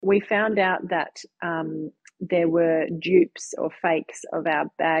we found out that there were dupes or fakes of our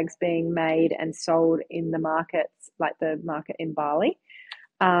bags being made and sold in the markets, like the market in Bali,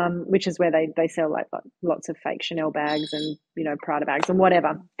 which is where they sell like lots of fake Chanel bags and, Prada bags and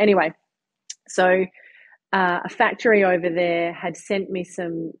whatever. Anyway, so a factory over there had sent me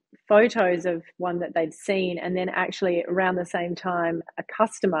some photos of one that they'd seen, and then actually around the same time a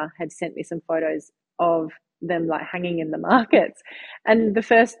customer had sent me some photos of them like hanging in the markets. And the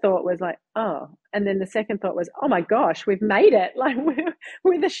first thought was like, oh, and then the second thought was, oh my gosh, we've made it. Like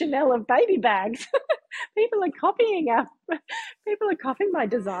we're the Chanel of baby bags. People are copying my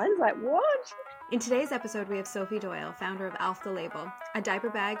designs. Like, what? In today's episode, we have Sophie Doyle, founder of Alf the Label, a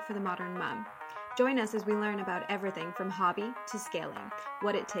diaper bag for the modern mum. Join us as we learn about everything from hobby to scaling,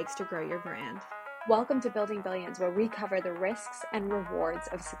 what it takes to grow your brand. Welcome to Building Billions, where we cover the risks and rewards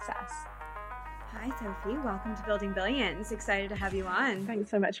of success. Hi, Sophie. Welcome to Building Billions. Excited to have you on. Thanks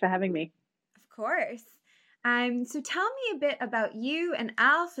so much for having me. Of course. So tell me a bit about you and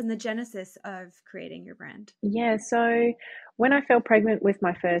Alf and the genesis of creating your brand. Yeah, so when I fell pregnant with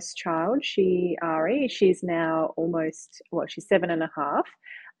my first child, Ari, she's now she's 7.5.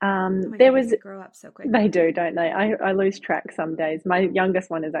 They grow up so quickly. They do, don't they? I lose track some days. My youngest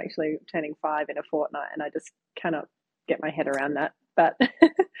one is actually turning 5 in a fortnight, and I just cannot get my head around that. But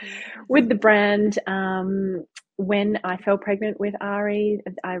with the brand, when I fell pregnant with Ari,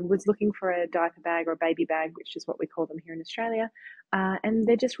 I was looking for a diaper bag or a baby bag, which is what we call them here in Australia. And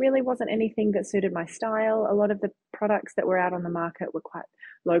there just really wasn't anything that suited my style. A lot of the products that were out on the market were quite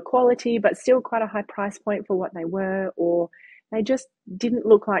low quality, but still quite a high price point for what they were, or they just didn't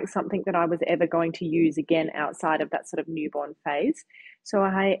look like something that I was ever going to use again outside of that sort of newborn phase. So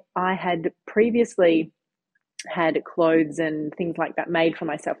I had previously had clothes and things like that made for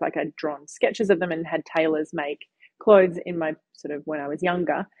myself. Like I'd drawn sketches of them and had tailors make clothes in my sort of when I was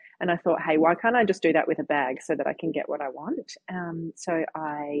younger. And I thought, hey, why can't I just do that with a bag so that I can get what I want? So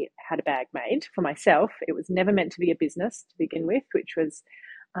I had a bag made for myself. It was never meant to be a business to begin with, which was,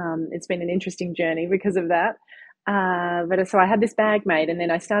 it's been an interesting journey because of that. But so I had this bag made, and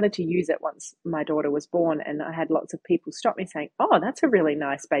then I started to use it once my daughter was born, and I had lots of people stop me saying, oh, that's a really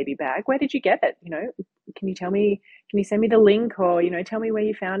nice baby bag. Where did you get it? Can you send me the link, or, tell me where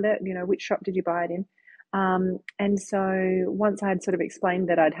you found it? Which shop did you buy it in? And so once I had sort of explained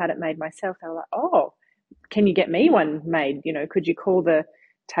that I'd had it made myself, they were like, oh, can you get me one made? Could you call the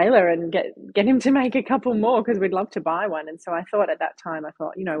tailor and get him to make a couple more, because we'd love to buy one. And so I thought at that time,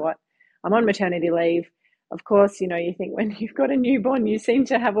 you know what, I'm on maternity leave. Of course, you think when you've got a newborn, you seem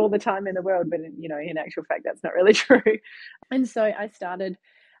to have all the time in the world, but in actual fact, that's not really true. And so I started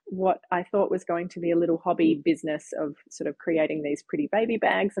what I thought was going to be a little hobby business of sort of creating these pretty baby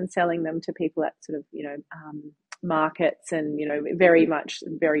bags and selling them to people at sort of, markets and, very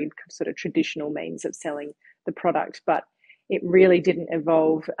sort of traditional means of selling the product. But it really didn't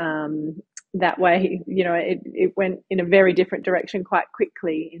evolve that way. It went in a very different direction quite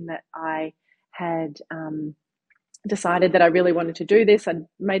quickly, in that I had decided that I really wanted to do this. I'd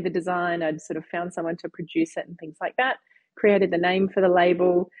made the design, I'd sort of found someone to produce it and things like that, created the name for the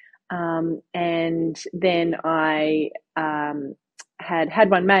label, and then I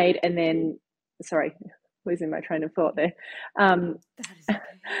had one made, and then, sorry, losing my train of thought there. That is okay.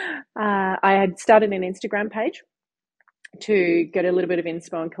 I had started an Instagram page to get a little bit of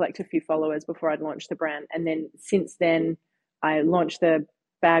inspo and collect a few followers before I'd launched the brand. And then since then, I launched the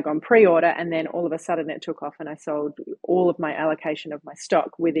bag on pre-order, and then all of a sudden it took off, and I sold all of my allocation of my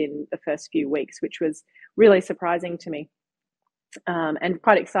stock within the first few weeks, which was really surprising to me, and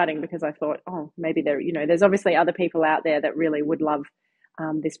quite exciting, because I thought, oh, maybe there's obviously other people out there that really would love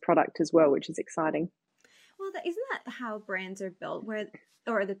this product as well, which is exciting. Well, isn't that how brands are built,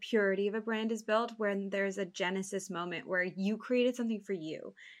 or the purity of a brand is built, when there's a genesis moment where you created something for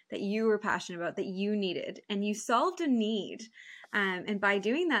you that you were passionate about, that you needed, and you solved a need. And by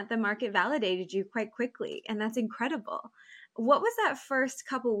doing that, the market validated you quite quickly. And that's incredible. What was that first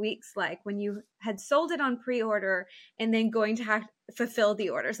couple weeks like when you had sold it on pre-order and then going to have to fulfill the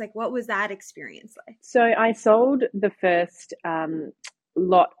orders? Like, what was that experience like? So I sold the first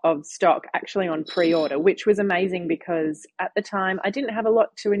lot of stock actually on pre-order, which was amazing, because at the time I didn't have a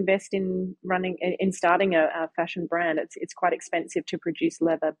lot to invest in starting a fashion brand. It's quite expensive to produce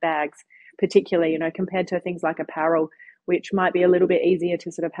leather bags, particularly, compared to things like apparel, which might be a little bit easier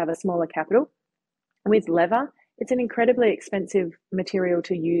to sort of have a smaller capital. With leather, it's an incredibly expensive material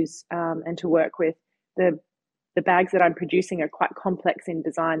to use and to work with. The bags that I'm producing are quite complex in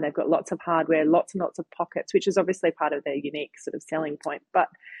design. They've got lots of hardware, lots and lots of pockets, which is obviously part of their unique sort of selling point. But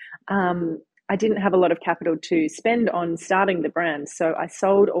I didn't have a lot of capital to spend on starting the brand. So I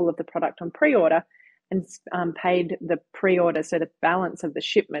sold all of the product on pre-order and paid the pre-order, so the balance of the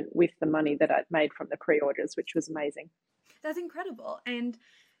shipment, with the money that I'd made from the pre-orders, which was amazing. That's incredible. And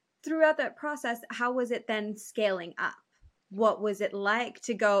throughout that process, how was it then scaling up? What was it like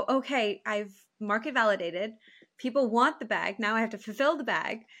to go, okay, I've market validated, people want the bag, now I have to fulfill the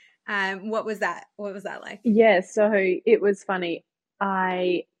bag. What was that like? Yeah, so it was funny.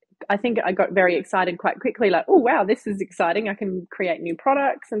 I think I got very excited quite quickly, like, oh wow, this is exciting, I can create new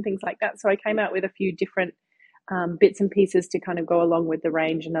products and things like that. So I came out with a few different bits and pieces to kind of go along with the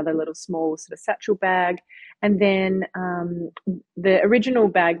range, another little small sort of satchel bag. And then the original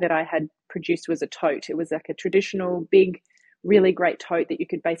bag that I had produced was a tote. It was like a traditional big, really great tote that you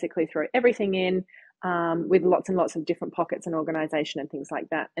could basically throw everything in, with lots and lots of different pockets and organization and things like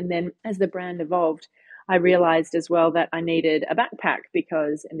that. And then as the brand evolved, I realized as well that I needed a backpack,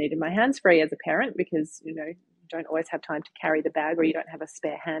 because I needed my hands free as a parent, because, you don't always have time to carry the bag, or you don't have a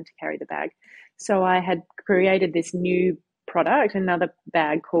spare hand to carry the bag. So I had created this new product, another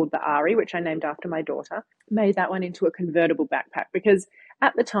bag called the Ari, which I named after my daughter, made that one into a convertible backpack, because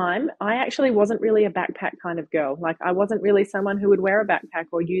at the time I actually wasn't really a backpack kind of girl. Like, I wasn't really someone who would wear a backpack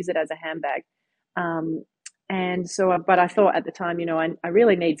or use it as a handbag. And so, but I thought at the time, I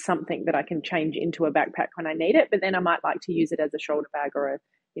really need something that I can change into a backpack when I need it, but then I might like to use it as a shoulder bag or a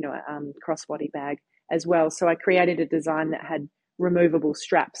crossbody bag as well. So I created a design that had removable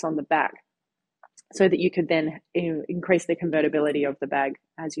straps on the back, so that you could then increase the convertibility of the bag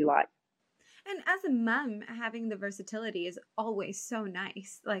as you like. And as a mom, having the versatility is always so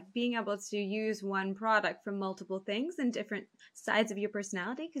nice. Like being able to use one product for multiple things and different sides of your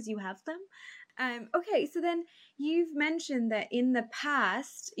personality, because you have them. Okay, so then you've mentioned that in the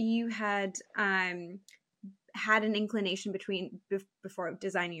past you had had an inclination before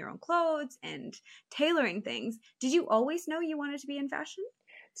designing your own clothes and tailoring things. Did you always know you wanted to be in fashion?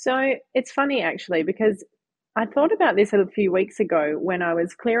 So it's funny actually, because I thought about this a few weeks ago when I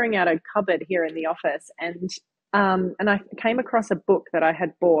was clearing out a cupboard here in the office, and I came across a book that I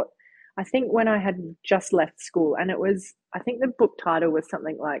had bought, I think when I had just left school, and I think the book title was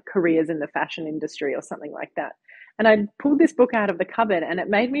something like Careers in the Fashion Industry or something like that. And I pulled this book out of the cupboard, and it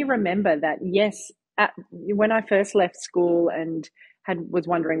made me remember that, yes, when I first left school and was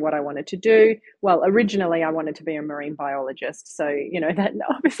wondering what I wanted to do. Well, originally I wanted to be a marine biologist. So, that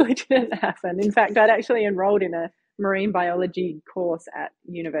obviously didn't happen. In fact, I'd actually enrolled in a marine biology course at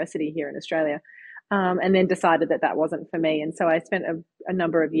university here in Australia, and then decided that wasn't for me. And so I spent a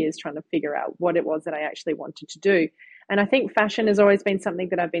number of years trying to figure out what it was that I actually wanted to do. And I think fashion has always been something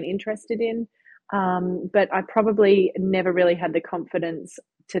that I've been interested in. But I probably never really had the confidence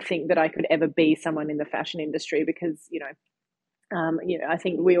to think that I could ever be someone in the fashion industry, because, I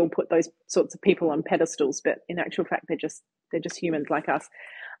think we all put those sorts of people on pedestals, but in actual fact, they're just humans like us.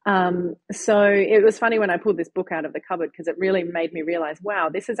 So it was funny when I pulled this book out of the cupboard, because it really made me realize, wow,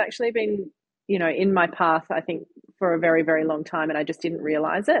 this has actually been, in my path, I think, for a very, very long time, and I just didn't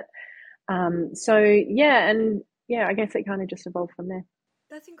realize it. So I guess it kind of just evolved from there.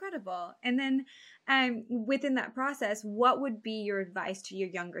 That's incredible. And then within that process, what would be your advice to your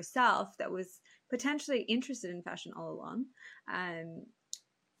younger self that was potentially interested in fashion all along,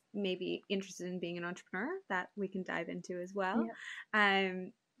 maybe interested in being an entrepreneur, that we can dive into as well? Yeah.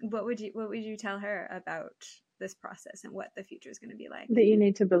 What would you tell her about this process and what the future is going to be like? That you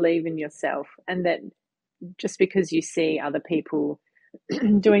need to believe in yourself, and that just because you see other people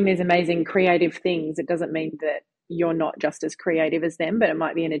doing these amazing creative things, it doesn't mean that you're not just as creative as them, but it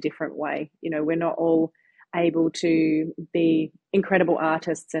might be in a different way. We're not all able to be incredible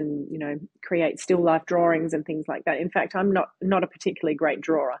artists and, create still life drawings and things like that. In fact, I'm not a particularly great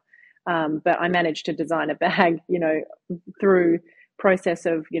drawer, but I managed to design a bag, through process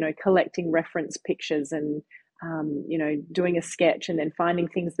of, collecting reference pictures and, doing a sketch and then finding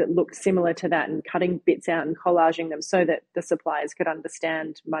things that looked similar to that and cutting bits out and collaging them so that the suppliers could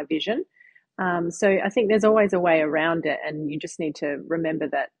understand my vision. So I think there's always a way around it, and you just need to remember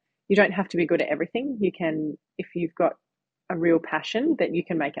that you don't have to be good at everything. You can, if you've got a real passion, that you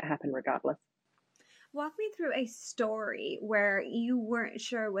can make it happen regardless. Walk me through a story where you weren't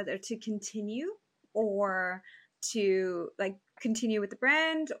sure whether to continue or to continue with the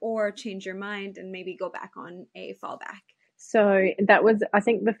brand, or change your mind and maybe go back on a fallback. So that was, I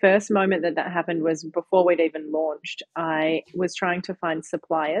think the first moment that happened was before we'd even launched. I was trying to find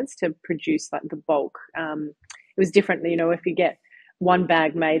suppliers to produce the bulk. It was different, if you get one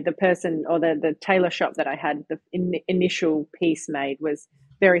bag made, the person or the tailor shop that I had, the initial piece made was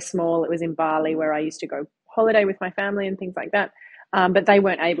very small. It was in Bali, where I used to go holiday with my family and things like that. but they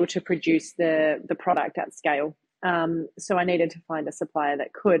weren't able to produce the product at scale. So I needed to find a supplier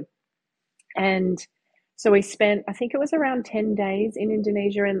that could. And so we spent, I think it was around 10 days in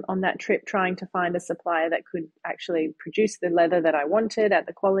Indonesia on that trip, trying to find a supplier that could actually produce the leather that I wanted at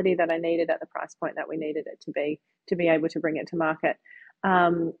the quality that I needed at the price point that we needed it to be able to bring it to market.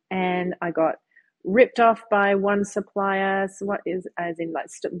 And I got ripped off by one supplier. So what is, as in like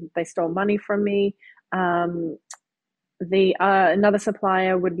they stole money from me. Another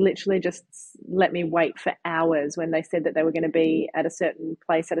supplier would literally just let me wait for hours when they said that they were going to be at a certain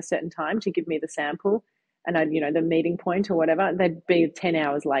place at a certain time to give me the sample, and I'd, the meeting point or whatever, they'd be 10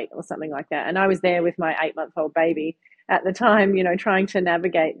 hours late or something like that. And I was there with my 8-month-old baby at the time, trying to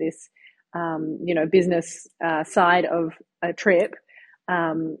navigate this, business side of a trip.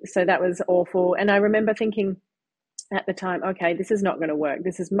 So that was awful. And I remember thinking at the time, okay, this is not going to work.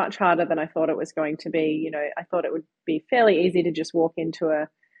 This is much harder than I thought it was going to be. I thought it would be fairly easy to just walk into a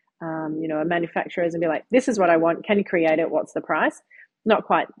manufacturer's and be like, this is what I want. Can you create it? What's the price? Not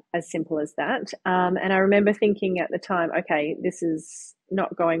quite as simple as that. And I remember thinking at the time, okay, this is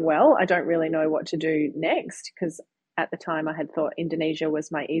not going well. I don't really know what to do next, because at the time I had thought Indonesia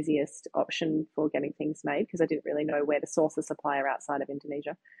was my easiest option for getting things made, because I didn't really know where to source a supplier outside of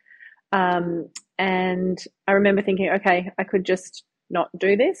Indonesia. And I remember thinking, okay, I could just not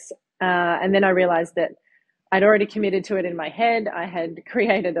do this. And then I realized that I'd already committed to it in my head. I had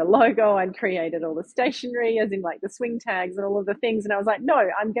created a logo. I'd created all the stationery, as in like the swing tags and all of the things. And I was like, no,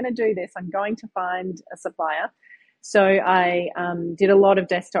 I'm going to do this. I'm going to find a supplier. So I did a lot of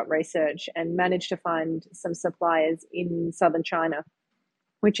desktop research and managed to find some suppliers in southern China,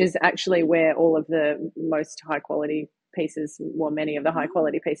 which is actually where all of the most high quality pieces, well, many of the high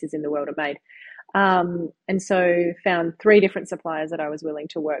quality pieces in the world are made. And so found 3 different suppliers that I was willing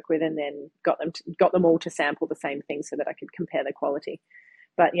to work with, and then got them all to sample the same thing so that I could compare the quality.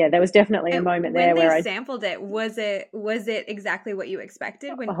 But yeah, there was definitely a moment there where I sampled it. Was it exactly what you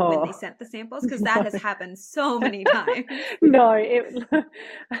expected when they sent the samples? Because that has happened so many times. No,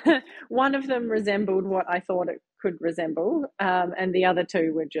 one of them resembled what I thought it could resemble, and the other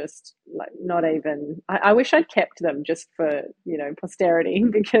 2 were just like not even. I wish I'd kept them just for posterity,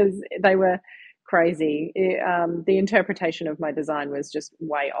 because they were crazy. The interpretation of my design was just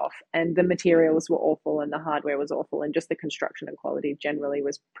way off, and the materials were awful, and the hardware was awful, and just the construction and quality generally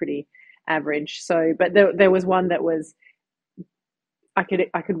was pretty average. So, but there was one that was, I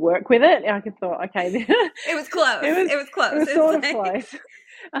could work with it. I could thought, okay, it was close. It was close. It was sort of close.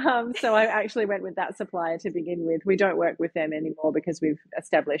 So I actually went with that supplier to begin with. We don't work with them anymore because we've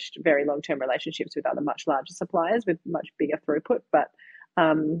established very long-term relationships with other much larger suppliers with much bigger throughput. But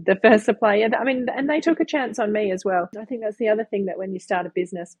the first supplier, and they took a chance on me as well. I think that's the other thing, that when you start a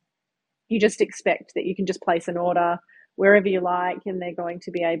business, you just expect that you can just place an order wherever you like, and they're going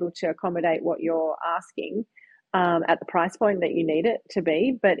to be able to accommodate what you're asking at the price point that you need it to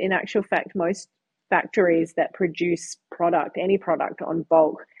be. But in actual fact, most factories that produce any product on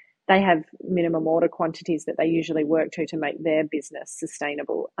bulk, they have minimum order quantities that they usually work to make their business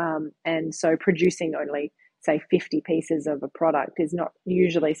sustainable. And so producing only, say, 50 pieces of a product is not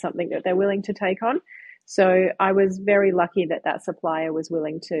usually something that they're willing to take on. So I was very lucky that supplier was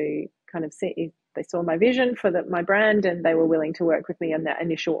willing to kind of see, they saw my vision for my brand, and they were willing to work with me on that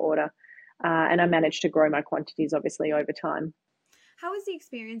initial order. And I managed to grow my quantities, obviously, over time. How was the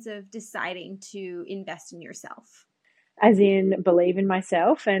experience of deciding to invest in yourself? As in believe in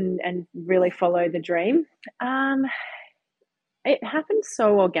myself and really follow the dream? It happened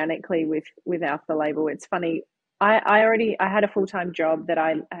so organically with Alpha Label. It's funny. I had a full-time job that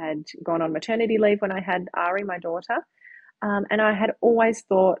I had gone on maternity leave when I had Ari, my daughter. And I had always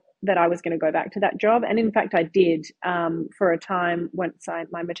thought that I was going to go back to that job. And in fact, I did for a time once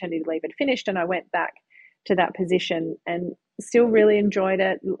my maternity leave had finished, and I went back to that position and still really enjoyed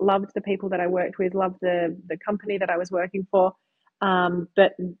it, loved the people that I worked with, loved the company that I was working for.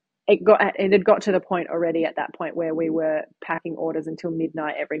 But it had got to the point already at that point where we were packing orders until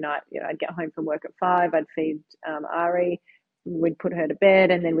midnight every night. I'd get home from work at 5, I'd feed Ari, we'd put her to bed,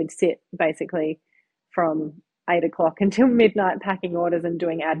 and then we'd sit basically from 8 o'clock until midnight packing orders and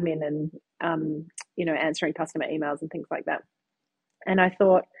doing admin and answering customer emails and things like that. And I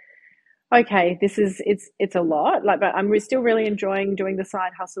thought, okay, it's a lot, but I'm still really enjoying doing the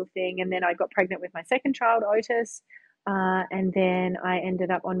side hustle thing. And then I got pregnant with my second child, Otis, and then I ended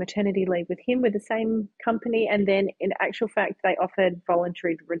up on maternity leave with him with the same company. And then in actual fact, they offered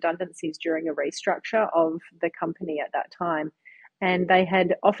voluntary redundancies during a restructure of the company at that time. And they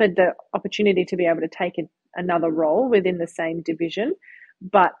had offered the opportunity to be able to take another role within the same division,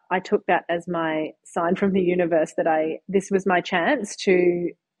 But I took that as my sign from the universe that this was my chance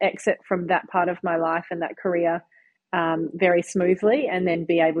to exit from that part of my life and that career very smoothly, and then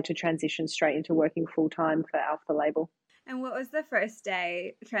be able to transition straight into working full time for Alf the label. And what was the first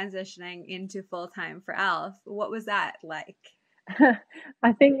day transitioning into full time for Alf? What was that like?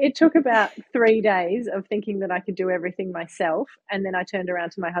 I think it took about 3 days of thinking that I could do everything myself. And then I turned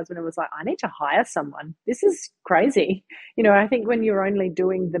around to my husband and was like, I need to hire someone. This is crazy. I think when you're only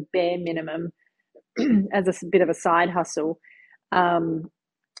doing the bare minimum as a bit of a side hustle,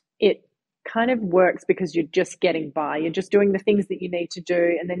 it kind of works because you're just getting by. You're just doing the things that you need to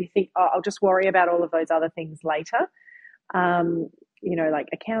do. And then you think, oh, I'll just worry about all of those other things later. Like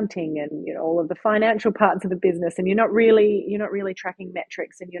accounting and all of the financial parts of the business, and you're not really tracking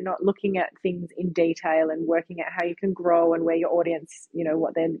metrics, and you're not looking at things in detail and working out how you can grow and where your audience,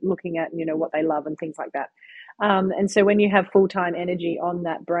 what they're looking at, and what they love and things like that. And so when you have full-time energy on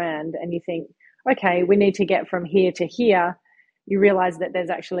that brand and you think, okay, we need to get from here to here, you realize that there's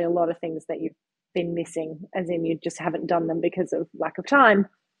actually a lot of things that you've been missing, as in you just haven't done them because of lack of time.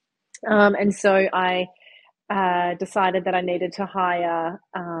 And so I decided that I needed to hire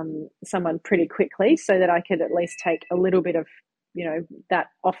someone pretty quickly so that I could at least take a little bit of, that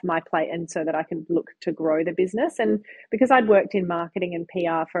off my plate, and so that I could look to grow the business. And because I'd worked in marketing and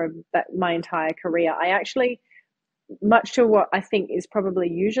PR for my entire career, I actually, much to what I think is probably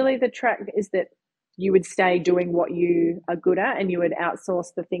usually the track, is that you would stay doing what you are good at and you would outsource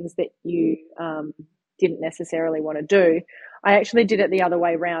the things that you didn't necessarily want to do. I actually did it the other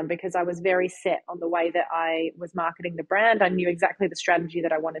way around because I was very set on the way that I was marketing the brand. I knew exactly the strategy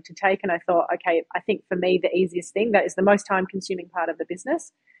that I wanted to take. And I thought, okay, I think for me, the easiest thing, that is the most time consuming part of the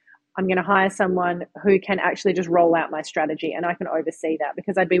business, I'm going to hire someone who can actually just roll out my strategy, and I can oversee that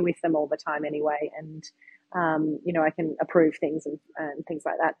because I'd be with them all the time anyway. And, I can approve things and things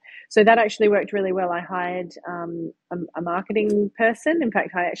like that. So that actually worked really well. I hired a marketing person. In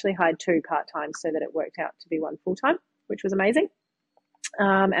fact, I actually hired 2 part-time so that it worked out to be 1 full-time, which was amazing.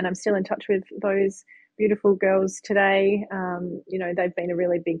 And I'm still in touch with those beautiful girls today. They've been a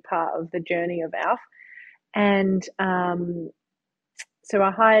really big part of the journey of Alf. And so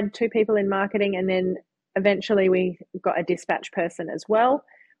I hired 2 people in marketing, and then eventually we got a dispatch person as well,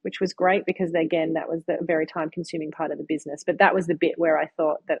 which was great because, again, that was the very time-consuming part of the business. But that was the bit where I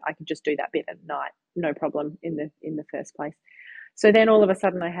thought that I could just do that bit at night, no problem, in the first place. So then all of a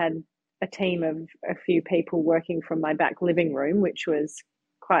sudden I had a team of a few people working from my back living room, which was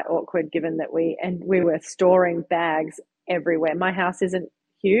quite awkward given that we were storing bags everywhere. My house isn't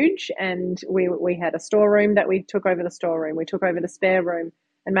huge, and we had a storeroom that we took over the storeroom. We took over the spare room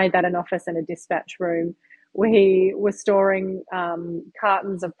and made that an office and a dispatch room. We were storing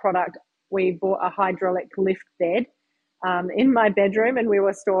cartons of product. We bought a hydraulic lift bed in my bedroom, and we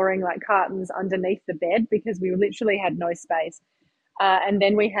were storing like cartons underneath the bed because we literally had no space. And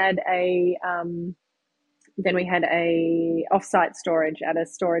then we had a offsite storage at a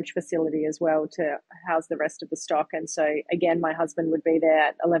storage facility as well to house the rest of the stock. And so again, my husband would be there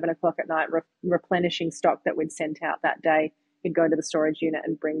at 11 o'clock at night replenishing stock that we'd sent out that day. He'd go to the storage unit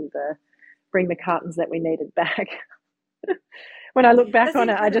and bring the cartons that we needed back. When I look back That's on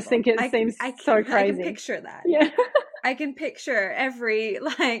incredible. it, I just think it seems so crazy. I can picture that. Yeah. I can picture every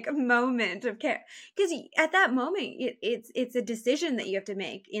moment of care, because at that moment it's a decision that you have to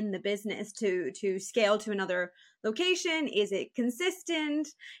make in the business to scale to another location. Is it consistent?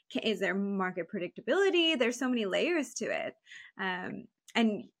 Is there market predictability? There's so many layers to it,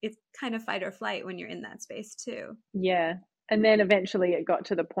 and it's kind of fight or flight when you're in that space too. Yeah. And then eventually it got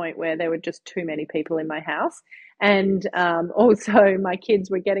to the point where there were just too many people in my house. And also my kids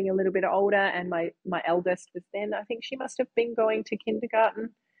were getting a little bit older, and my eldest was then, I think she must have been going to kindergarten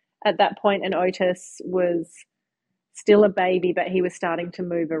at that point, and Otis was still a baby, but he was starting to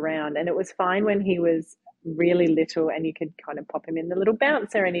move around. And it was fine when he was really little and you could kind of pop him in the little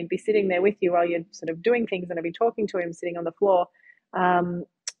bouncer and he'd be sitting there with you while you're sort of doing things, and I'd be talking to him sitting on the floor.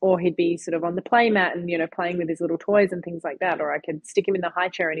 Or he'd be sort of on the play mat and, playing with his little toys and things like that. Or I could stick him in the high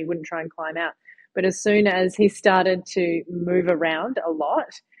chair and he wouldn't try and climb out. But as soon as he started to move around a lot,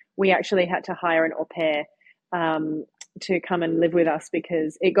 we actually had to hire an au pair to come and live with us,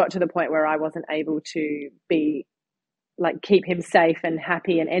 because it got to the point where I wasn't able to keep him safe and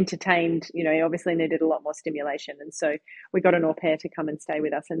happy and entertained. He obviously needed a lot more stimulation. And so we got an au pair to come and stay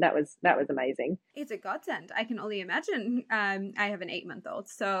with us. And that was amazing. It's a godsend. I can only imagine. I have an 8-month-old.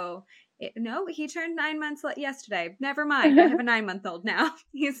 So he turned 9 months yesterday. Never mind. I have a 9-month-old now.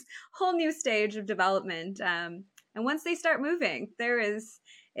 He's a whole new stage of development. And once they start moving,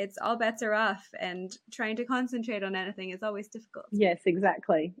 it's all bets are off, and trying to concentrate on anything is always difficult. Yes,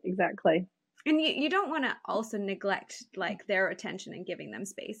 exactly. And you don't want to also neglect like their attention and giving them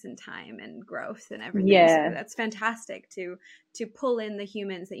space and time and growth and everything. Yeah. So that's fantastic to pull in the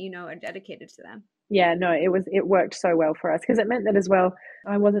humans that you know are dedicated to them. Yeah, no, it worked so well for us because it meant that as well,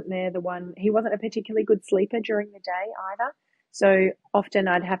 I wasn't there he wasn't a particularly good sleeper during the day either. So often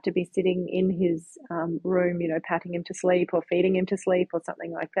I'd have to be sitting in his room, patting him to sleep or feeding him to sleep or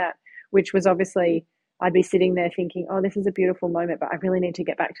something like that, which was obviously, I'd be sitting there thinking, oh, this is a beautiful moment, but I really need to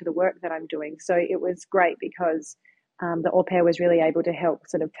get back to the work that I'm doing. So it was great because the au pair was really able to help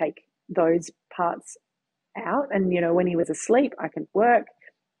sort of take those parts out. And, when he was asleep, I could work.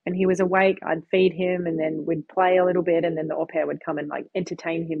 And he was awake, I'd feed him, and then we'd play a little bit, and then the au pair would come and like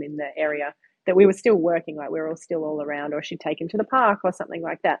entertain him in the area that we were still working, like we were all still all around, or she'd take him to the park or something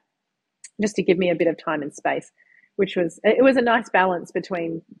like that, just to give me a bit of time and space, it was a nice balance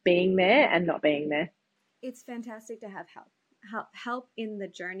between being there and not being there. It's fantastic to have help in the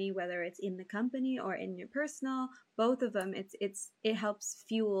journey, whether it's in the company or in your personal, both of them. It helps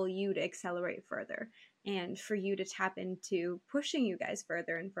fuel you to accelerate further and for you to tap into pushing you guys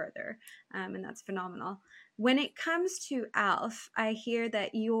further and further. And that's phenomenal. When it comes to Alf, I hear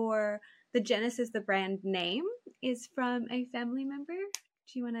that the Genesis, the brand name, is from a family member.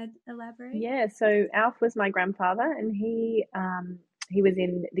 Do you want to elaborate? Yeah, so Alf was my grandfather, and he was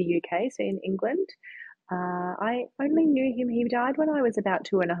in the UK, so in England. I only knew him, he died when I was about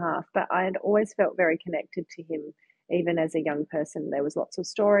 2.5, but I had always felt very connected to him, even as a young person. There was lots of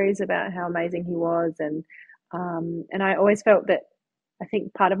stories about how amazing he was, and I always felt that I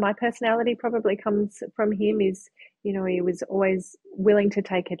think part of my personality probably comes from him is, he was always willing to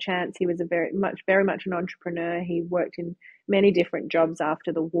take a chance. He was very much an entrepreneur. He worked in many different jobs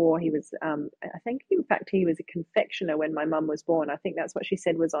after the war. He was, I think, in fact, he was a confectioner when my mum was born. I think that's what she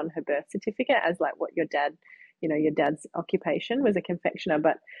said was on her birth certificate, as like what your dad's occupation was, a confectioner.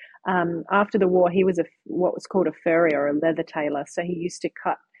 But after the war, he was what was called a furrier, or a leather tailor. So he used to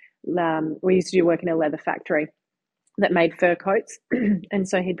cut. We used to do work in a leather factory that made fur coats, and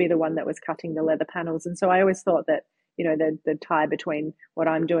so he'd be the one that was cutting the leather panels. And so I always thought that the tie between what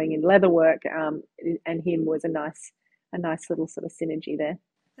I'm doing in leather work and him was a nice little sort of synergy there.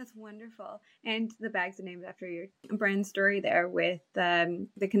 That's wonderful. And the bags are named after your brand story there with the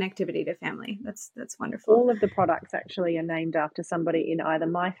connectivity to family. That's wonderful. All of the products actually are named after somebody in either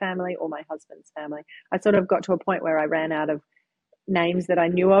my family or my husband's family. I sort of got to a point where I ran out of names that I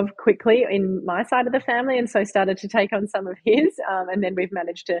knew of quickly in my side of the family, and so started to take on some of his, and then we've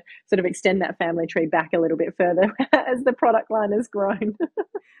managed to sort of extend that family tree back a little bit further as the product line has grown.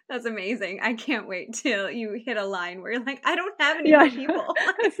 That's amazing. I can't wait till you hit a line where you're like, I don't have any more people.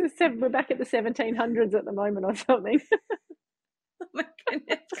 We're back at the 1700s at the moment or something. Oh my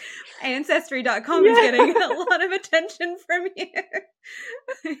goodness. Ancestry.com is getting a lot of attention from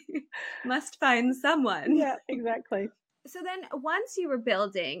you. Must find someone. Yeah, exactly. So then once you were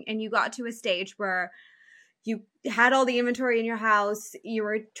building and you got to a stage where you had all the inventory in your house, you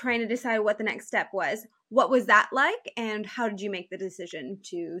were trying to decide what the next step was. What was that like, and how did you make the decision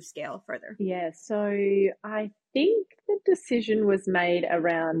to scale further? Yeah, so I think the decision was made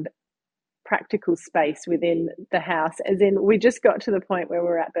around practical space within the house, as in we just got to the point where we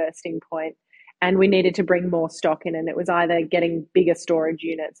were at bursting point and we needed to bring more stock in, and it was either getting bigger storage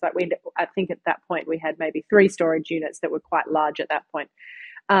units. Like I think at that point we had maybe 3 storage units that were quite large at that point.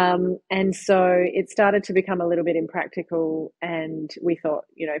 And so it started to become a little bit impractical, and we thought,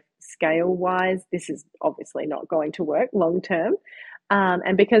 scale wise, this is obviously not going to work long term.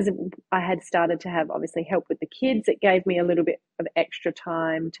 And because I had started to have obviously help with the kids, it gave me a little bit of extra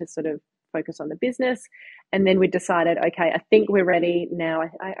time to sort of focus on the business. And then we decided, okay, I think we're ready now.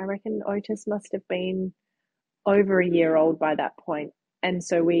 I reckon Otis must have been over a year old by that point. And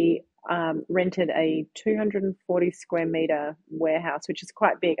so we rented a 240 square meter warehouse, which is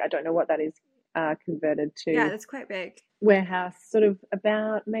quite big. I don't know what that is converted to. Yeah, that's quite big. Warehouse, sort of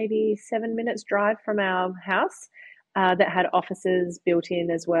about maybe 7 minutes drive from our house, that had offices built in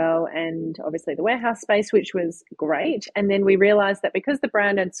as well, and obviously the warehouse space, which was great. And then we realized that because the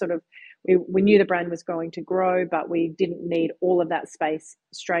brand had sort of, we knew the brand was going to grow, but we didn't need all of that space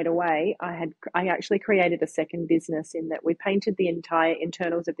straight away. I actually created a second business in that we painted the entire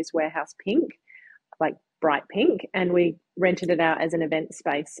internals of this warehouse pink, like bright pink, and we rented it out as an event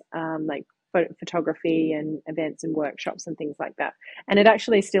space, like photography and events and workshops and things like that. And it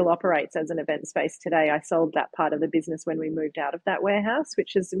actually still operates as an event space today. I sold that part of the business when we moved out of that warehouse,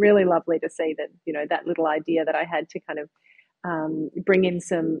 which is really lovely to see that, that little idea that I had to kind of bring in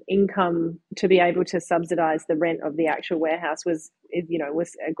some income to be able to subsidize the rent of the actual warehouse was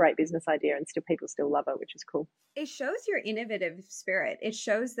a great business idea, and still people still love it, which is cool. It shows your innovative spirit. It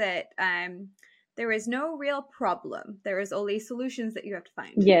shows that there is no real problem. There is only solutions that you have to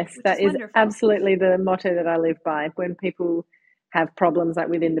find. Yes, that is wonderful. Absolutely the motto that I live by. When people have problems like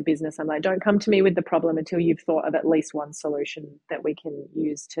within the business, I'm like, don't come to me with the problem until you've thought of at least one solution that we can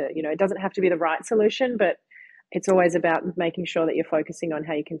use to, it doesn't have to be the right solution, but it's always about making sure that you're focusing on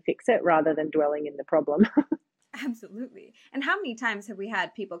how you can fix it rather than dwelling in the problem. Absolutely. And how many times have we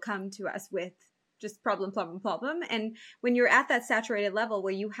had people come to us with just problem? And when you're at that saturated level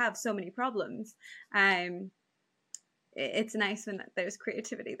where you have so many problems, it's nice when there's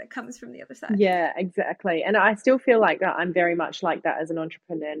creativity that comes from the other side. Yeah, exactly. And I still feel like that. I'm very much like that as an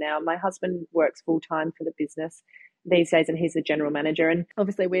entrepreneur now. My husband works full time for the business these days, and he's the general manager. And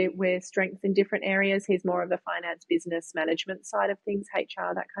obviously we're strengths in different areas. He's more of the finance, business management side of things,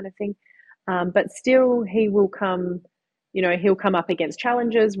 HR, that kind of thing. But still he will come, he'll come up against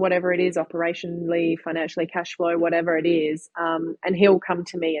challenges, whatever it is, operationally, financially, cash flow, whatever it is. And he'll come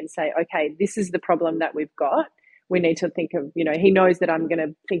to me and say, okay, this is the problem that we've got. We need to think of, he knows that I'm going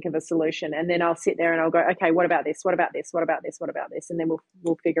to think of a solution, and then I'll sit there and I'll go, okay, what about this? What about this? What about this? What about this? And then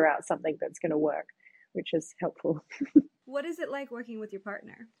we'll figure out something that's going to work, which is helpful. What is it like working with your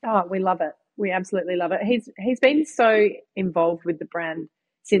partner? Oh, we love it. We absolutely love it. He's been so involved with the brand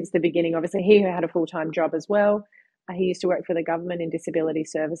since the beginning. Obviously, he had a full-time job as well. He used to work for the government in disability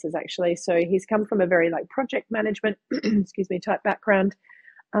services, actually. So he's come from a very project management, type background.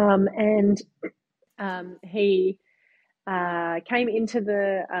 He came into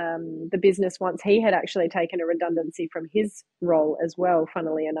the business once he had actually taken a redundancy from his role as well,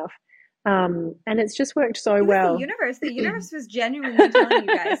 funnily enough. And it's just worked so well. The universe was genuinely telling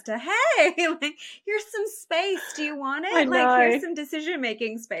you guys to, hey, here's some space. Do you want it? Here's some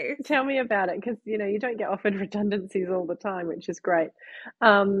decision-making space. Tell me about it, because, you don't get offered redundancies all the time, which is great.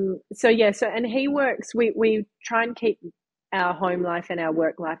 And he works, we try and keep our home life and our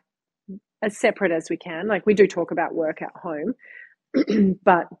work life as separate as we can. We do talk about work at home,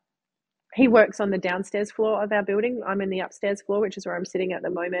 but he works on the downstairs floor of our building. I'm in the upstairs floor, which is where I'm sitting at the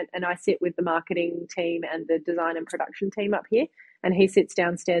moment. And I sit with the marketing team and the design and production team up here. And he sits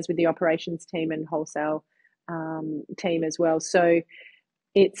downstairs with the operations team and wholesale team as well. So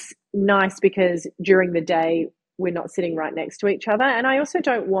it's nice because during the day, we're not sitting right next to each other. And I also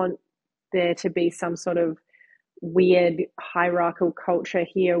don't want there to be some sort of weird hierarchical culture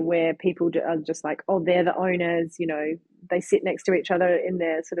here where people are just like, oh, they're the owners, they sit next to each other in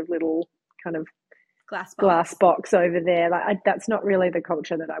their sort of little kind of glass box over there. That's not really the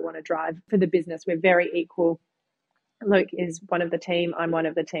culture that I want to drive for the business. We're very equal. Luke is one of the team, I'm one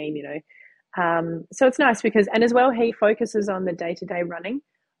of the team, so it's nice because, and as well, he focuses on the day-to-day running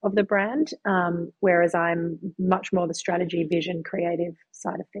of the brand, whereas I'm much more the strategy, vision, creative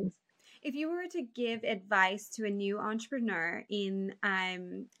side of things. If you were to give advice to a new entrepreneur in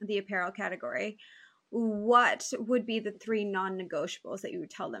the apparel category, what would be the 3 non-negotiables that you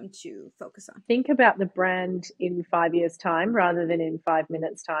would tell them to focus on? Think about the brand in 5 years' time rather than in 5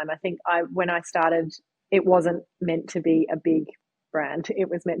 minutes' time. I think when I started, it wasn't meant to be a big brand. It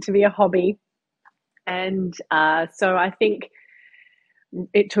was meant to be a hobby. And so I think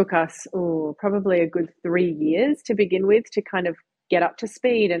it took us probably a good 3 years to begin with to kind of get up to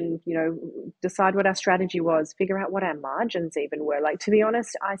speed and, decide what our strategy was, figure out what our margins even were. To be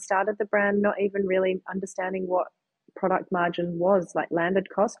honest, I started the brand not even really understanding what product margin was, landed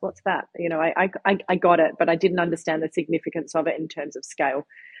cost. What's that? I got it, but I didn't understand the significance of it in terms of scale.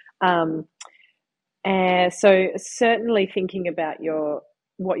 And so certainly thinking about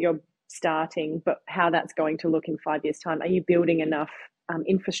what you're starting, but how that's going to look in 5 years' time. Are you building enough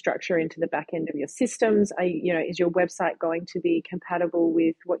infrastructure into the back end of your systems? Is your website going to be compatible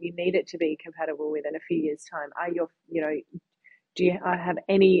with what you need it to be compatible with in a few years' time? Do you have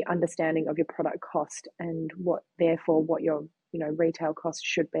any understanding of your product cost and what your retail cost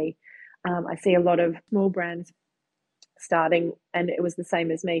should be? I see a lot of small brands starting, and it was the same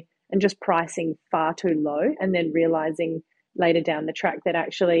as me, and just pricing far too low, and then realizing later down the track that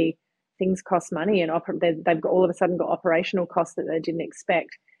actually things cost money, and they've all of a sudden got operational costs that they didn't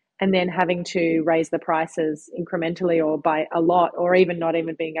expect, and then having to raise the prices incrementally or by a lot, or even not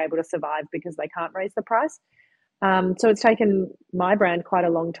even being able to survive because they can't raise the price. So it's taken my brand quite a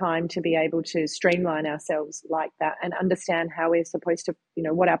long time to be able to streamline ourselves like that and understand how we're supposed to,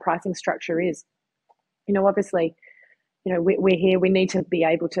 what our pricing structure is. Obviously we're here, we need to be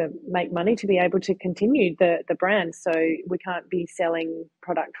able to make money to be able to continue the brand. So we can't be selling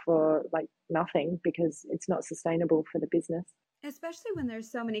product for like nothing, because it's not sustainable for the business. Especially when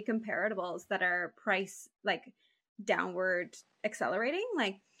there's so many comparables that are price like downward accelerating.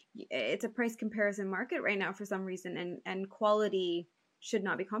 Like it's a price comparison market right now for some reason, and quality should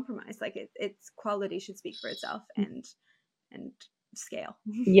not be compromised. Like its quality should speak for itself and scale.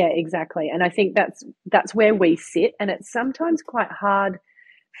 Yeah, exactly. And I think that's where we sit, and it's sometimes quite hard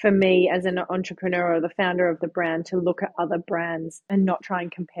for me as an entrepreneur or the founder of the brand to look at other brands and not try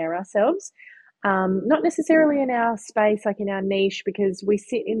and compare ourselves. Not necessarily in our space, like in our niche, because we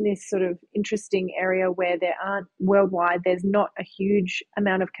sit in this sort of interesting area where there aren't worldwide, there's not a huge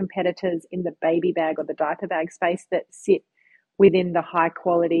amount of competitors in the baby bag or the diaper bag space that sit within the high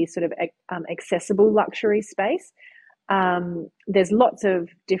quality sort of accessible luxury space. There's lots of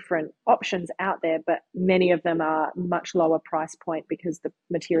different options out there, but many of them are much lower price point because the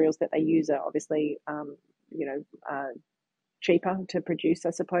materials that they use are obviously, cheaper to produce,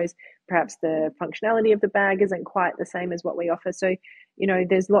 I suppose. Perhaps the functionality of the bag isn't quite the same as what we offer. So,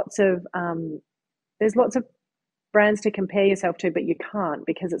 there's lots of brands to compare yourself to, but you can't,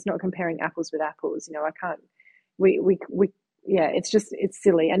 because it's not comparing apples with apples. I can't. Yeah, it's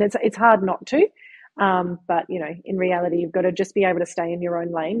silly, and it's hard not to. But in reality, you've got to just be able to stay in your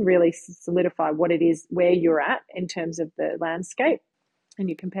own lane, really solidify what it is, where you're at in terms of the landscape and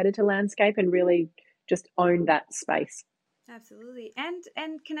your competitor landscape, and really just own that space. Absolutely.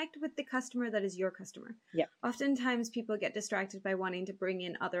 And connect with the customer that is your customer. Yeah. Oftentimes people get distracted by wanting to bring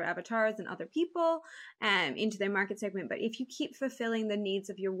in other avatars and other people into their market segment. But if you keep fulfilling the needs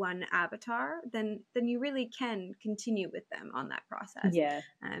of your one avatar, then you really can continue with them on that process. Yeah.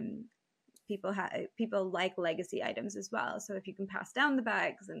 People like legacy items as well. So if you can pass down the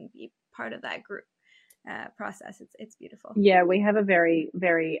bags and be part of that group process, it's beautiful. Yeah, we have a very,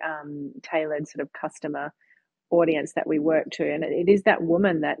 very tailored sort of customer audience that we work to, and it is that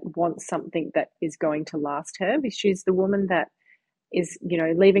woman that wants something that is going to last her. She's the woman that is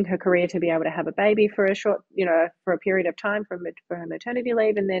leaving her career to be able to have a baby for a short for a period of time for her maternity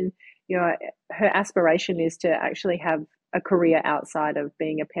leave, and then her aspiration is to actually have a career outside of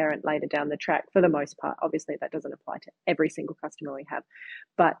being a parent later down the track, for the most part. Obviously that doesn't apply to every single customer we have,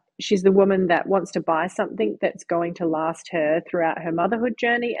 but she's the woman that wants to buy something that's going to last her throughout her motherhood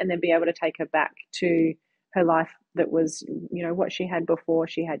journey, and then be able to take her back to her life that was, what she had before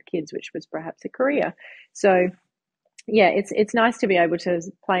she had kids, which was perhaps a career. So yeah, it's nice to be able to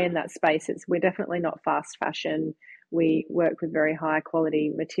play in that space. We're definitely not fast fashion. We work with very high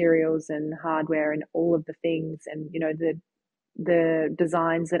quality materials and hardware and all of the things. And, the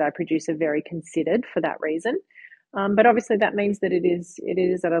designs that I produce are very considered for that reason. But obviously that means that it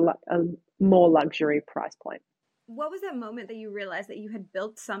is at a more luxury price point. What was that moment that you realized that you had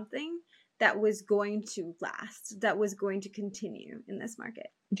built something that was going to last, that was going to continue in this market?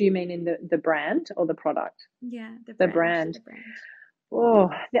 Do you mean in the brand or the product? Yeah, the brand. Oh,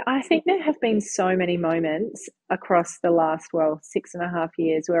 I think there have been so many moments across the last 6.5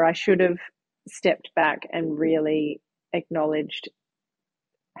 years where I should have stepped back and really acknowledged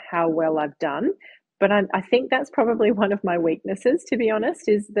how well I've done. But I think that's probably one of my weaknesses, to be honest,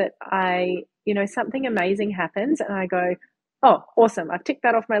 is that something amazing happens and I go, oh, awesome, I've ticked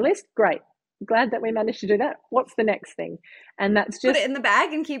that off my list. Great. Glad that we managed to do that. What's the next thing? And that's just put it in the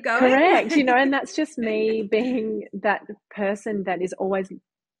bag and keep going. Correct. And that's just me being that person that is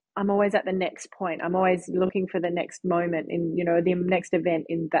I'm always at the next point. I'm always looking for the next moment in, the next event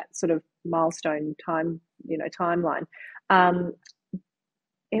in that sort of milestone timeline. I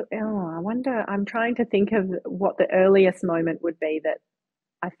wonder, I'm trying to think of what the earliest moment would be that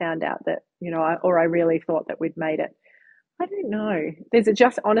I found out that, I really thought that we'd made it. I don't know. There's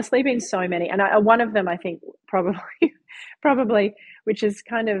just honestly been so many. And one of them, I think, probably, which is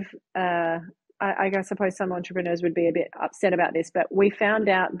kind of, I suppose some entrepreneurs would be a bit upset about this, but we found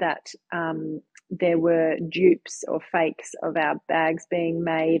out that there were dupes or fakes of our bags being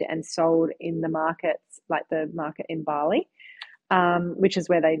made and sold in the markets, like the market in Bali, which is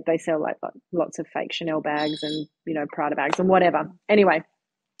where they sell like lots of fake Chanel bags and, Prada bags and whatever. Anyway,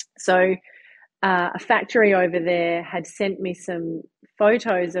 so a factory over there had sent me some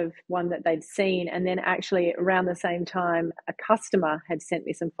photos of one that they'd seen, and then actually around the same time a customer had sent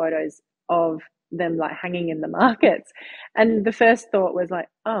me some photos of them like hanging in the markets. And the first thought was like,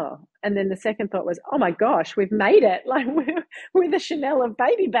 oh, and then the second thought was, oh my gosh, we've made it. Like we're the Chanel of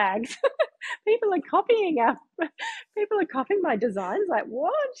baby bags. People are copying my designs. Like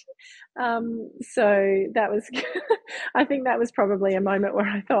what? So that was I think that was probably a moment where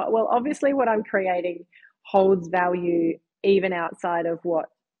I thought, well, obviously what I'm creating holds value even outside of what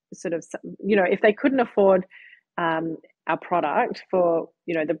sort of, if they couldn't afford our product for,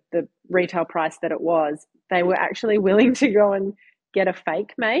 the retail price that it was, they were actually willing to go and get a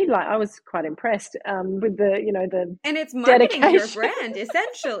fake made. Like, I was quite impressed with the and it's marketing dedication. your brand,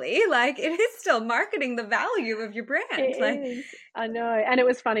 essentially. Like, it is still marketing the value of your brand. It is. I know. And it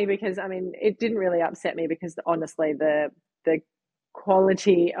was funny because, I mean, it didn't really upset me because honestly, the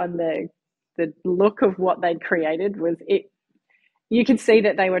quality and the look of what they'd created was it. You could see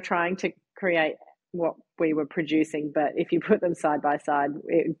that they were trying to create what we were producing, but if you put them side by side,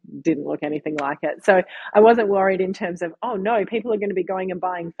 it didn't look anything like it. So I wasn't worried in terms of, oh no, people are going to be going and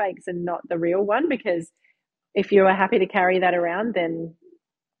buying fakes and not the real one, because if you are happy to carry that around, then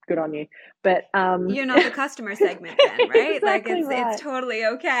good on you. But you're not the customer segment then, right? Exactly, like it's totally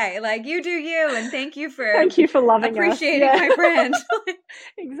okay. Like, you do you, and thank you for loving appreciating us. my brand.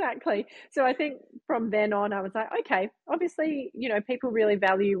 Exactly. So I think from then on, I was like, okay, obviously, people really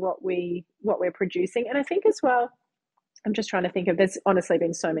value what we're producing. And I think as well, I'm just trying to think of, there's honestly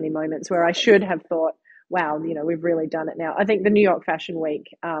been so many moments where I should have thought, wow, we've really done it now. I think the New York Fashion Week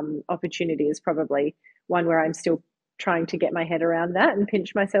opportunity is probably one where I'm still trying to get my head around that and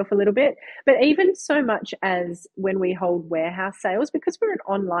pinch myself a little bit. But even so much as when we hold warehouse sales, because we're an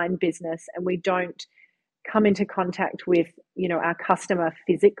online business and we don't come into contact with, our customer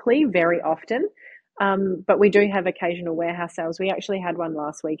physically very often. But we do have occasional warehouse sales. We actually had one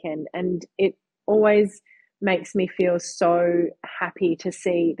last weekend, and it always makes me feel so happy to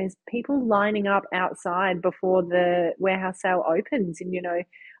see there's people lining up outside before the warehouse sale opens. And,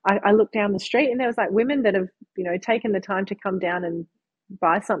 I look down the street and there was like women that have, taken the time to come down and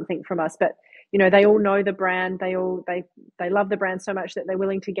buy something from us. But, they all know the brand. They love the brand so much that they're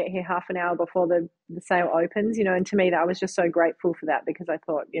willing to get here half an hour before the sale opens, and to me, that I was just so grateful for that, because I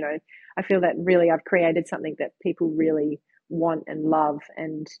thought, I feel that really I've created something that people really want and love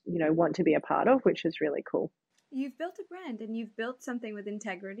and, want to be a part of, which is really cool. You've built a brand, and you've built something with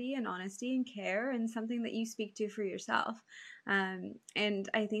integrity and honesty and care, and something that you speak to for yourself. And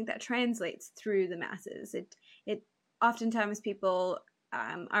I think that translates through the masses. It oftentimes people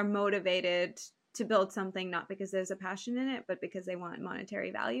are motivated to build something not because there's a passion in it, but because they want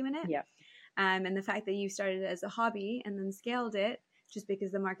monetary value in it. Yeah. And the fact that you started as a hobby and then scaled it just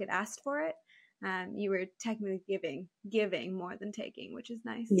because the market asked for it, you were technically giving more than taking, which is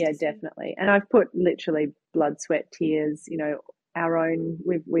nice. Yeah, definitely. And I've put literally blood, sweat, tears, our own,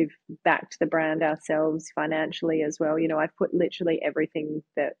 we've backed the brand ourselves financially as well. I've put literally everything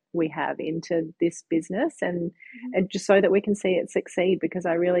that we have into this business, and just so that we can see it succeed, because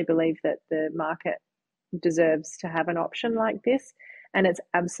I really believe that the market deserves to have an option like this. And it's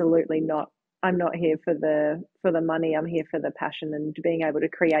absolutely not, I'm not here for the money. I'm here for the passion and being able to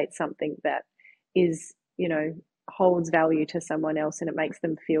create something that is, holds value to someone else and it makes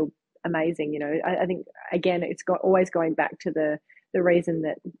them feel amazing. I think, again, it's always going back to the reason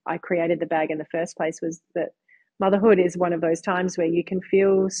that I created the bag in the first place, was that motherhood is one of those times where you can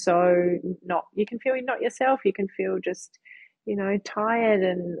feel not yourself. You can feel just, tired,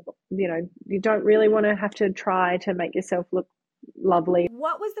 and, you don't really want to have to try to make yourself look lovely.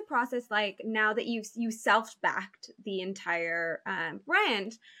 What was the process like now that you self-backed the entire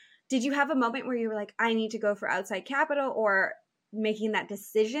brand? Did you have a moment where you were like, I need to go for outside capital, or making that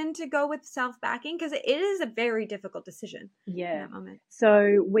decision to go with self-backing? Because it is a very difficult decision. Yeah. In that moment.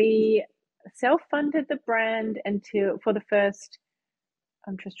 So we self-funded the brand for the first,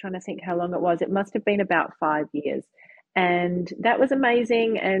 I'm just trying to think how long it was. It must have been about 5 years. And that was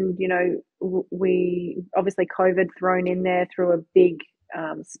amazing. And, we obviously COVID thrown in there through a big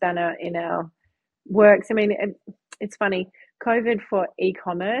spanner in our works. I mean, it's funny. COVID for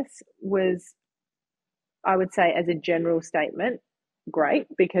e-commerce was, I would say, as a general statement, great,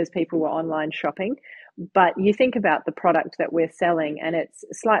 because people were online shopping. But you think about the product that we're selling, and it's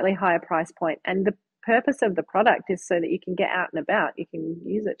a slightly higher price point. And the purpose of the product is so that you can get out and about. You can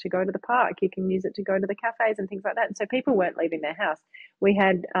use it to go to the park. You can use it to go to the cafes and things like that. And so people weren't leaving their house. We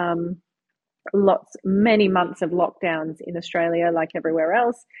had many months of lockdowns in Australia, like everywhere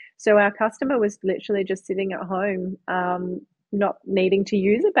else. So our customer was literally just sitting at home, not needing to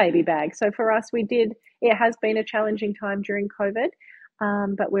use a baby bag. So for us, it has been a challenging time during COVID,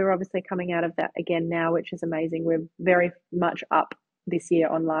 but we're obviously coming out of that again now, which is amazing. We're very much up this year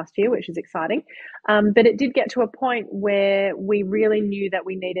on last year, which is exciting. But it did get to a point where we really knew that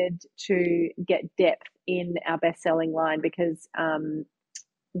we needed to get depth in our best-selling line, because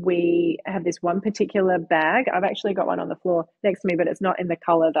we have this one particular bag. I've actually got one on the floor next to me, but it's not in the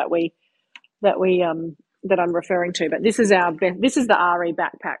color that I'm referring to. But this is the RE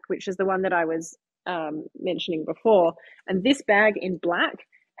backpack, which is the one that I was mentioning before. And this bag in black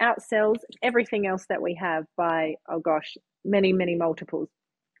outsells everything else that we have by, oh gosh, many, many multiples.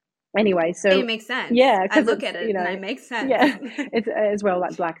 Anyway, so it makes sense. yeah, I because look it's, at it you know, and it makes sense. yeah, it's as well,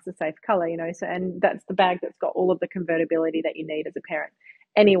 like black is a safe color, you know, so, and that's the bag that's got all of the convertibility that you need as a parent.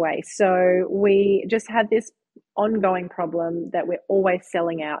 Anyway, so we just had this ongoing problem that we're always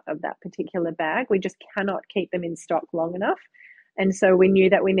selling out of that particular bag. We just cannot keep them in stock long enough. And so we knew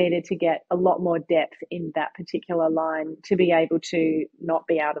that we needed to get a lot more depth in that particular line to be able to not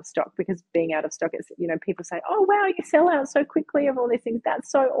be out of stock, because being out of stock is, you know, people say, oh, wow, you sell out so quickly of all these things.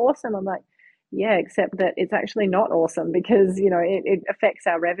 That's so awesome. I'm like, yeah, except that it's actually not awesome, because, you know, it affects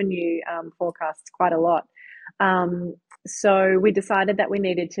our revenue forecasts quite a lot. So we decided that we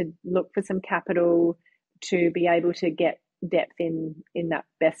needed to look for some capital to be able to get depth in that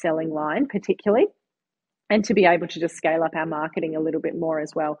best-selling line particularly, and to be able to just scale up our marketing a little bit more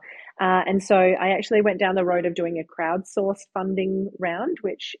as well. And so I actually went down the road of doing a crowdsourced funding round,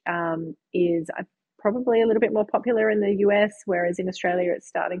 which is probably a little bit more popular in the US, whereas in Australia it's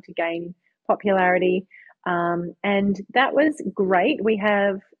starting to gain popularity. And that was great. We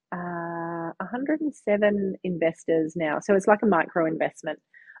have 107 investors now. So it's like a micro investment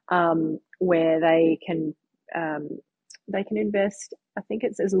where they can invest, I think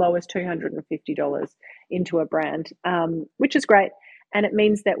it's as low as $250 into a brand, which is great. And it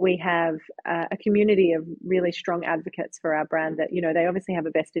means that we have a community of really strong advocates for our brand that, you know, they obviously have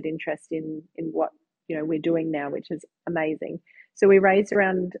a vested interest in what, you know, we're doing now, which is amazing. So we raised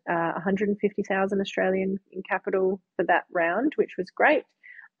around 150,000 Australian in capital for that round, which was great.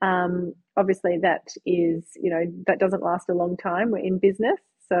 Obviously that is, you know, that doesn't last a long time. We're in business.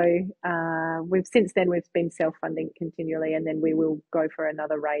 So we've been self-funding continually, and then we will go for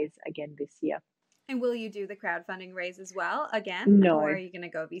another raise again this year. And will you do the crowdfunding raise as well again? No. Or are you going to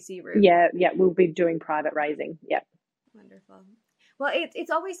go VC route? Yeah, we'll be doing private raising. Yeah. Wonderful. Well,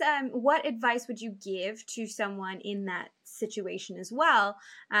 it's always, what advice would you give to someone in that situation as well,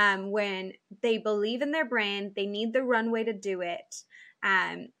 when they believe in their brand, they need the runway to do it,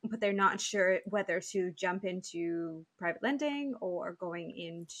 but they're not sure whether to jump into private lending or going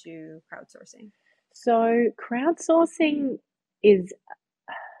into crowdsourcing? So crowdsourcing it's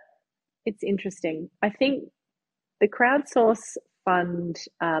interesting. I think the crowdsource fund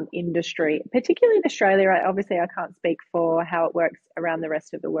industry, particularly in Australia, obviously I can't speak for how it works around the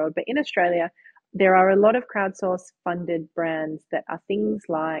rest of the world, but in Australia, there are a lot of crowdsource funded brands that are things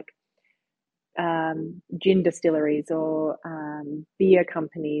like gin distilleries or beer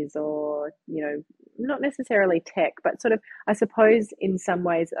companies, or, you know, not necessarily tech, but sort of, I suppose, in some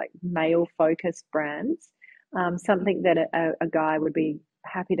ways, like male focused brands, something that a guy would be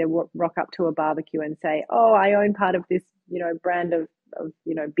happy to rock up to a barbecue and say, oh, I own part of this, you know, brand of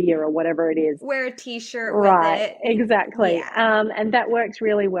you know, beer or whatever it is. Wear a t-shirt right, with it. Exactly. Yeah. And that works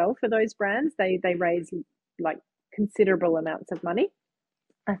really well for those brands. They raise like considerable amounts of money.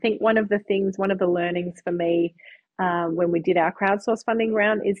 I think one of the learnings for me when we did our crowdsource funding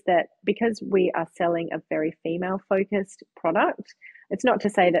round is that because we are selling a very female focused product, it's not to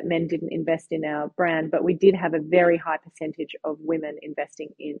say that men didn't invest in our brand, but we did have a very high percentage of women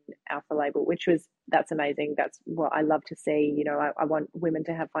investing in Alpha Label, that's amazing. That's what I love to see. You know, I want women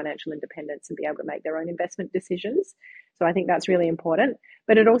to have financial independence and be able to make their own investment decisions. So I think that's really important.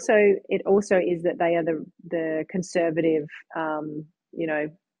 But it also is that they are the conservative, you know,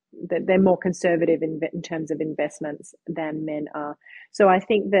 that they're more conservative in terms of investments than men are. So I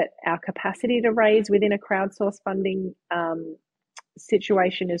think that our capacity to raise within a crowdsource funding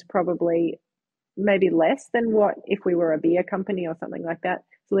situation is probably maybe less than what if we were a beer company or something like that.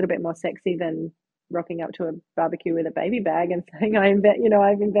 It's a little bit more sexy than rocking up to a barbecue with a baby bag and saying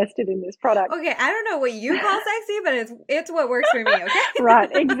I've invested in this product. Okay, I don't know what you call sexy, but it's what works for me. Okay, right,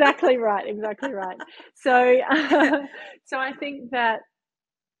 exactly right. So so I think that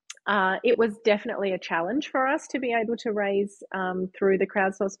it was definitely a challenge for us to be able to raise through the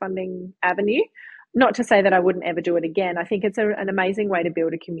crowdsource funding avenue. Not to say that I wouldn't ever do it again. I think it's an amazing way to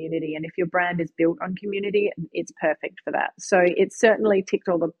build a community. And if your brand is built on community, it's perfect for that. So it certainly ticked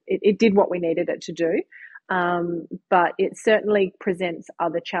it did what we needed it to do. But it certainly presents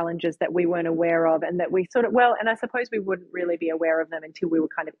other challenges that we weren't aware of, and that we and I suppose we wouldn't really be aware of them until we were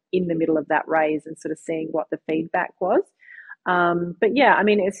kind of in the middle of that raise and sort of seeing what the feedback was. But yeah, I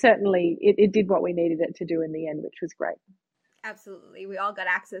mean, it did what we needed it to do in the end, which was great. Absolutely. We all got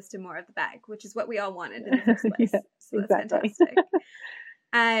access to more of the bag, which is what we all wanted in the first place. Yeah, so that's fantastic.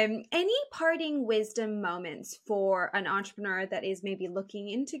 Any parting wisdom moments for an entrepreneur that is maybe looking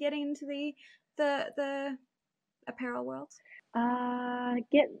into getting into the apparel world?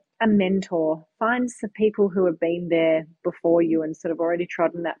 a mentor. Find some people who have been there before you and sort of already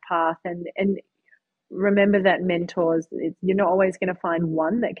trodden that path, and remember that mentors, you're not always going to find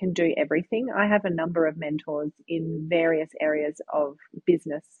one that can do everything. I have a number of mentors in various areas of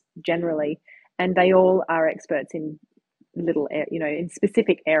business generally, and they all are experts in in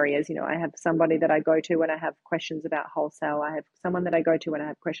specific areas. I have somebody that I go to when I have questions about wholesale. I have someone that I go to when I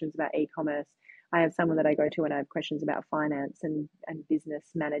have questions about e-commerce. I have someone that I go to when I have questions about finance and business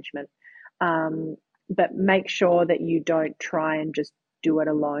management. But make sure that you don't try and just do it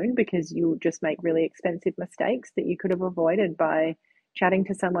alone, because you'll just make really expensive mistakes that you could have avoided by chatting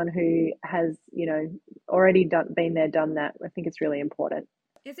to someone who has, already been there, done that. I think it's really important.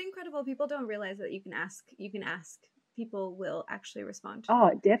 It's incredible. People don't realize that you can ask. People will actually respond. Oh,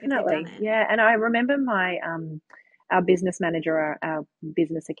 definitely. Yeah. And I remember our business manager, our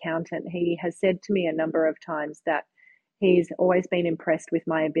business accountant, he has said to me a number of times that he's always been impressed with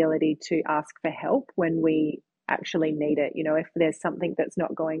my ability to ask for help when we actually need it. If there's something that's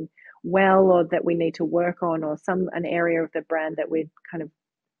not going well or that we need to work on, or an area of the brand that we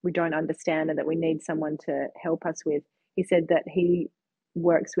don't understand and that we need someone to help us with. He said that he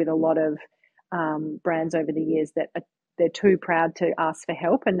works with a lot of brands over the years that they're too proud to ask for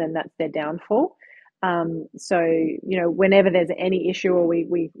help, and then that's their downfall. So whenever there's any issue, or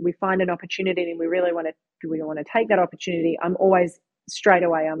we find an opportunity and we want to take that opportunity, I'm always straight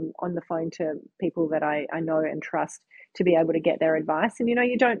away I'm on the phone to people that I know and trust to be able to get their advice. And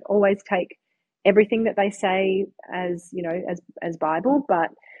you don't always take everything that they say as as Bible, but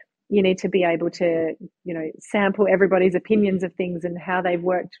you need to be able to sample everybody's opinions of things and how they've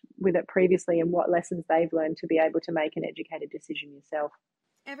worked with it previously and what lessons they've learned to be able to make an educated decision yourself.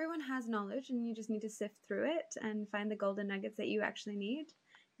 Everyone has knowledge, and you just need to sift through it and find the golden nuggets that you actually need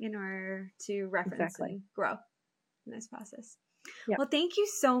in order to reference and grow in this process. Yep. Well, thank you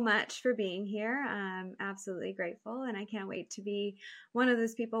so much for being here. I'm absolutely grateful, and I can't wait to be one of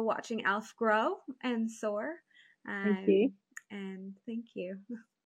those people watching Alf grow and soar. Thank you. And thank you.